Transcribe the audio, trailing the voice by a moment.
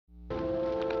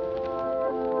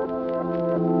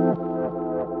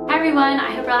everyone,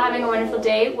 I hope you're all having a wonderful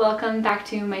day. Welcome back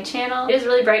to my channel. It is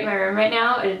really bright in my room right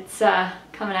now. It's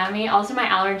coming at me. Also, my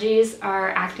allergies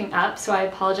are acting up, so I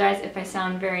apologize if I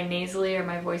sound very nasally or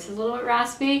my voice is a little bit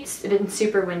raspy. It's been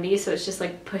super windy, so it's just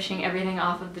like pushing everything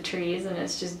off of the trees and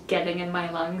it's just getting in my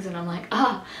lungs and I'm like,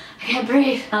 oh, I can't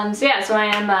breathe. So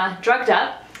I am drugged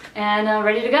up and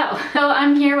ready to go. So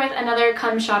I'm here with another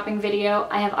come shopping video.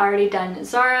 I have already done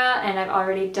Zara and I've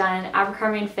already done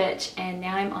Abercrombie & Fitch, and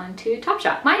now I'm on to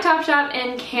TopShop. My TopShop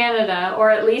in Canada, or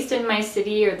at least in my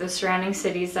city or the surrounding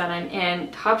cities that I'm in,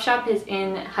 TopShop is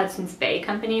in Hudson's Bay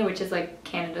Company, which is like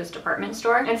Canada's department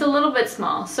store. And it's a little bit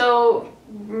small, so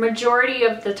majority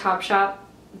of the TopShop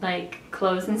like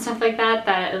clothes and stuff like that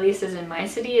at least is in my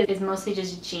city is mostly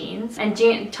just jeans. And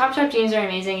TopShop jeans are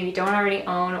amazing. If you don't already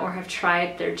own or have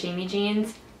tried their Jamie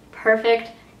jeans,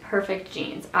 perfect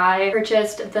jeans. I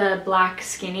purchased the black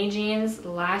skinny jeans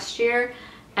last year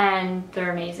and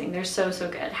they're amazing. They're so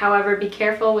good. However, be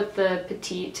careful with the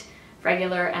petite,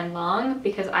 regular, and long,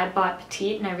 because I bought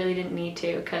petite and I really didn't need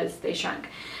to because they shrunk.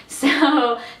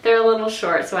 So they're a little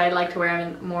short, so I like to wear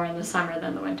them more in the summer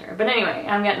than the winter. But anyway,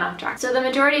 I'm getting off track. So the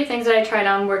majority of things that I tried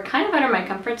on were kind of out of my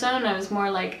comfort zone. I was more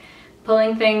like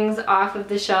pulling things off of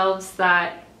the shelves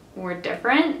that were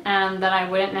different that I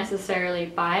wouldn't necessarily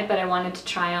buy, but I wanted to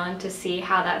try on to see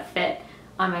how that fit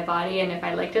on my body and if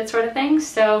I liked it, sort of thing.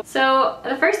 So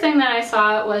the first thing that I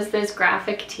saw was this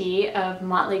graphic tee of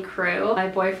Motley Crue. My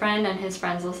boyfriend and his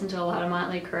friends listen to a lot of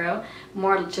Motley Crue,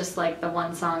 more just like the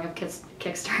one song of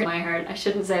Kickstart My Heart. I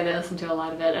shouldn't say they listen to a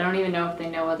lot of it. I don't even know if they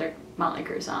know other Motley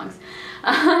Crue songs.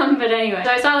 But anyway,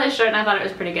 so I saw this shirt and I thought it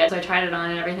was pretty good, so I tried it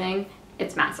on and everything.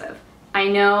 It's massive. I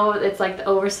know it's like the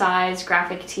oversized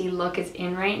graphic tee look is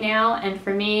in right now, and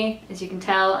for me, as you can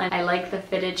tell, I like the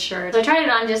fitted shirt. So I tried it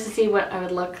on just to see what I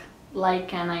would look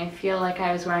like, and I feel like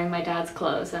I was wearing my dad's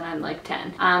clothes and I'm like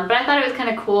 10. But I thought it was kind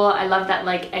of cool. I love that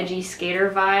like edgy skater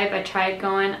vibe. I tried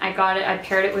going, I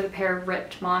paired it with a pair of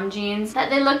ripped mom jeans.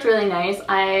 They looked really nice.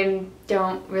 I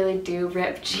don't really do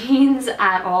ripped jeans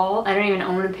at all. I don't even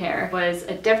own a pair. It was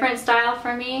a different style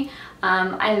for me.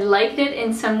 I liked it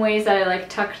in some ways that I like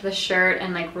tucked the shirt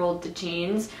and like rolled the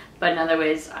jeans, but in other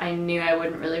ways I knew I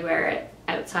wouldn't really wear it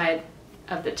outside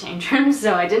of the change room,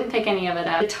 so I didn't pick any of it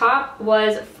up. The top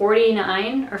was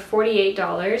 $49 or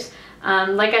 $48.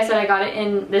 Like I said, I got it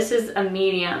in, this is a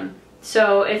medium.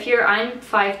 So if I'm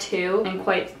 5'2" and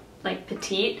quite like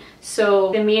petite,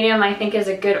 so the medium I think is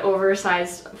a good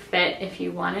oversized fit if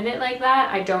you wanted it like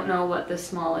that. I don't know what the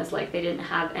small is like. They didn't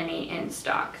have any in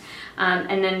stock.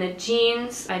 And then the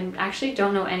jeans, I actually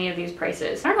don't know any of these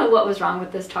prices. I don't know what was wrong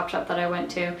with this TopShop that I went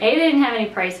to. A, they didn't have any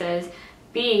prices.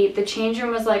 B, the change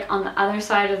room was like on the other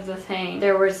side of the thing.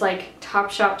 There was like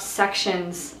TopShop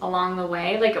sections along the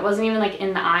way. Like it wasn't even like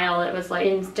in the aisle. It was like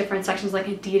in different sections, like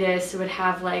Adidas would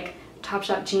have like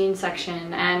TopShop jeans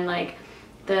section, and like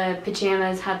the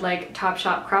pajamas had like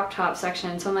TopShop crop top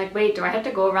section. So I'm like, wait, do I have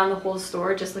to go around the whole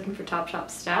store just looking for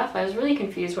TopShop stuff? I was really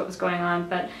confused what was going on,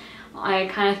 but I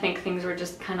kind of think things were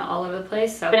just kind of all over the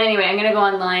place. But anyway, I'm gonna go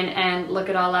online and look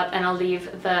it all up, and I'll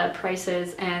leave the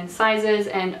prices and sizes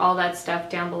and all that stuff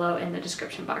down below in the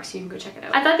description box so you can go check it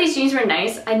out. I thought these jeans were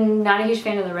nice. I'm not a huge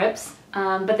fan of the rips,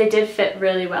 but they did fit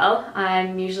really well. I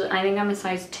think I'm a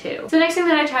size 2. So the next thing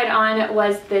that I tried on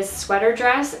was this sweater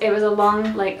dress. It was a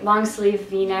long sleeve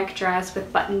v-neck dress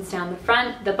with buttons down the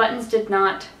front. The buttons did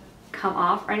not come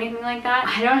off or anything like that.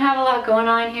 I don't have a lot going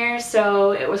on here,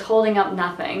 so it was holding up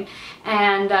nothing,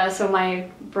 and so my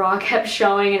bra kept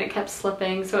showing and it kept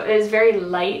slipping. So it was very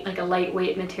light, like a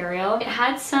lightweight material. It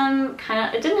had some kind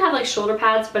of, it didn't have like shoulder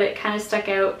pads, but it kind of stuck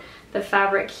out the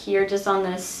fabric here just on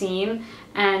the seam,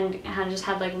 and it just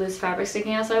had like loose fabric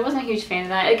sticking out, so I wasn't a huge fan of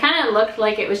that. It kind of looked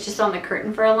like it was just on the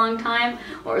curtain for a long time,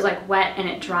 or it was like wet and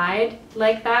it dried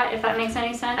like that, if that makes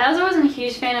any sense. I also wasn't a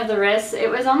huge fan of the wrists. It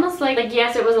was almost like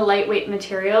yes, it was a lightweight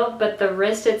material, but the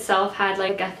wrist itself had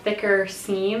like a thicker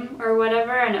seam or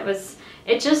whatever, and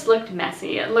it just looked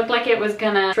messy. It looked like it was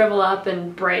gonna shrivel up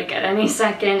and break at any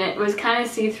second. It was kind of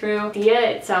see-through. The idea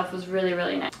itself was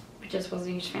really nice. I just wasn't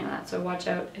a huge fan of that, so watch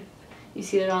out if you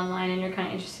see it online and you're kind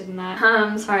of interested in that.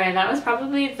 Sorry, that was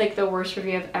probably like the worst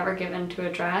review I've ever given to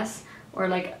a dress or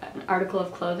like an article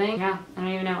of clothing. Yeah, I don't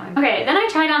even know. Okay, then I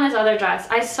tried on this other dress.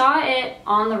 I saw it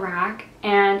on the rack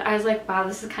and I was like, wow,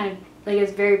 this is kind of Like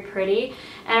it's very pretty.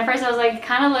 And at first I was like, it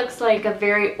kind of looks like a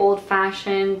very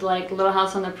old-fashioned like Little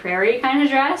House on the Prairie kind of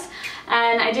dress.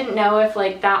 And I didn't know if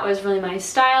like that was really my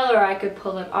style or I could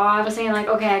pull it off. I was thinking like,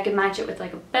 okay, I could match it with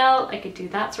like a belt. I could do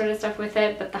that sort of stuff with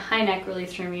it, but the high neck really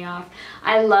threw me off.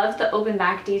 I love the open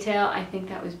back detail. I think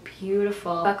that was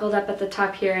beautiful. Buckled up at the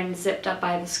top here and zipped up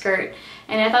by the skirt.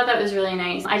 And I thought that was really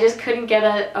nice. I just couldn't get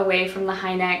it away from the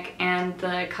high neck and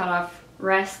the cutoff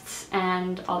rests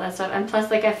and all that stuff, and plus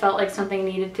like I felt like something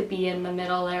needed to be in the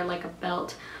middle there, like a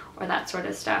belt or that sort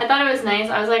of stuff. I thought it was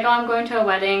nice. I was like, oh, I'm going to a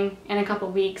wedding in a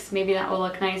couple weeks, maybe that will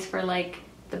look nice for like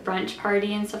the brunch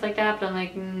party and stuff like that, but I'm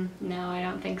like, no, I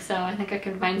don't think so. I think I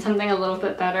can find something a little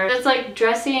bit better. It's like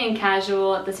dressy and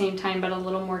casual at the same time, but a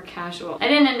little more casual. I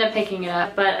didn't end up picking it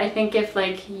up, but I think if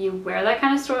like you wear that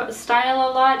kind of style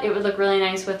a lot, it would look really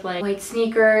nice with like white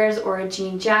sneakers or a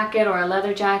jean jacket or a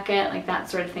leather jacket, like that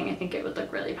sort of thing. I think it would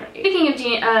look really pretty.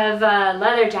 Speaking of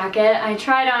leather jacket, I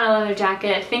tried on a leather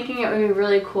jacket thinking it would be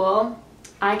really cool.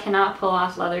 I cannot pull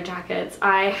off leather jackets.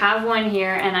 I have one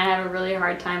here and I have a really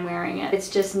hard time wearing it. It's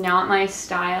just not my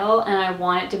style, and I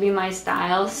want it to be my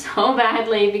style so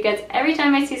badly because every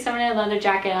time I see someone in a leather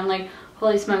jacket, I'm like,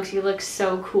 holy smokes, you look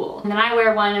so cool. And then I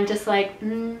wear one, I'm just like,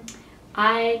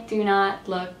 I do not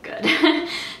look good.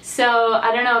 So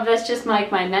I don't know if that's just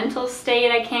like my mental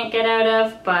state I can't get out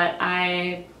of, but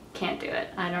I can't do it.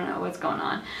 I don't know what's going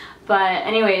on. But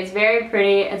anyway, it's very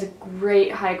pretty. It's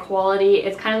great high quality.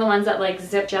 It's kind of the ones that like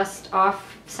zip just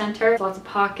off center. Lots of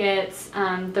pockets.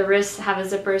 The wrists have a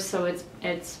zipper, so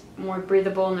it's more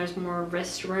breathable and there's more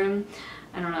wrist room.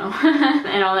 I don't know.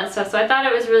 And all that stuff. So I thought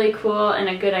it was really cool and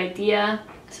a good idea.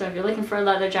 So if you're looking for a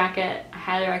leather jacket, I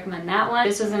highly recommend that one.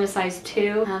 This was in a size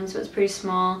 2, so it's pretty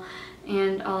small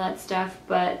and all that stuff.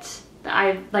 But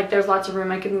there's lots of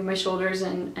room. I could move my shoulders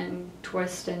and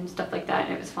twist and stuff like that,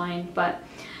 and it was fine. But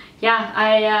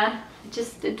yeah,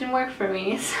 it didn't work for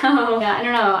me. So yeah, I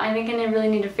don't know. I think I really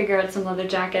need to figure out some leather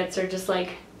jackets or just like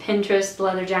Pinterest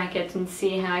leather jackets and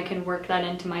see how I can work that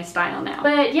into my style now.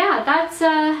 But yeah, that's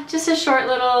just a short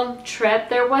little trip.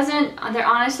 There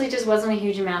honestly just wasn't a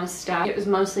huge amount of stuff. It was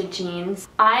mostly jeans.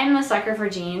 I'm a sucker for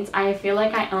jeans. I feel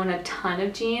like I own a ton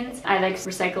of jeans. I like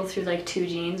recycle through like 2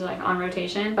 jeans like on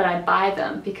rotation, but I buy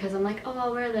them because I'm like, oh,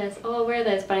 I'll wear this, oh, I'll wear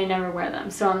this, but I never wear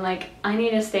them. So I'm like, I need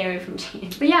to stay away from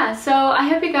jeans. But yeah, so I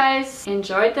hope you guys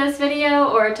enjoyed this video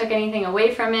or took anything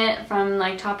away from it, from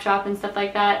like TopShop and stuff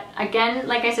like that. Again,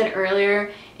 like I said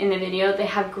earlier in the video, they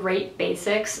have great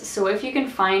basics. So if you can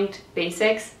find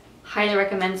basics, highly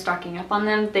recommend stocking up on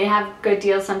them. They have good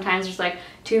deals sometimes. There's like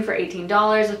 2 for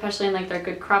 $18, especially in like their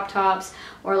good crop tops,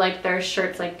 or like their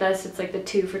shirts like this. It's like the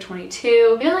 2 for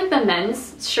 $22. Even like the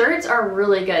men's shirts are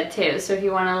really good too. So if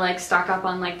you want to like stock up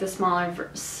on like the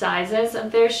smaller sizes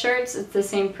of their shirts, it's the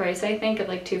same price I think, at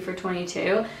like 2 for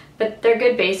 $22. But they're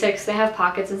good basics. They have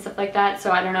pockets and stuff like that.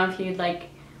 So I don't know if you'd like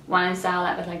want to style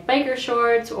that with like biker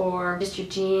shorts or just your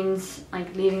jeans,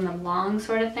 like leaving them long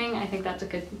sort of thing. I think that's a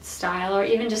good style, or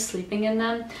even just sleeping in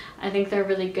them. I think they're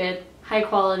really good, high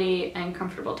quality and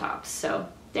comfortable tops. So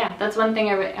yeah, that's one thing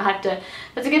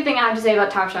that's a good thing I have to say about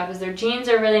TopShop, is their jeans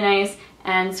are really nice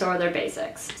and so are their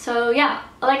basics. So yeah,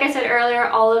 like I said earlier,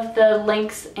 all of the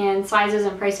links and sizes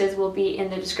and prices will be in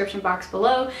the description box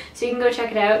below, so you can go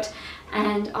check it out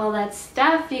and all that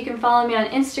stuff. You can follow me on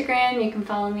Instagram, you can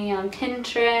follow me on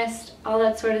Pinterest, all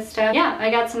that sort of stuff. Yeah, I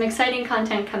got some exciting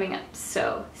content coming up,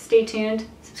 so stay tuned,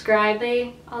 subscribe.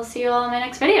 I'll see you all in my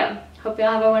next video. Hope you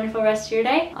all have a wonderful rest of your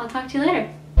day. I'll talk to you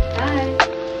later.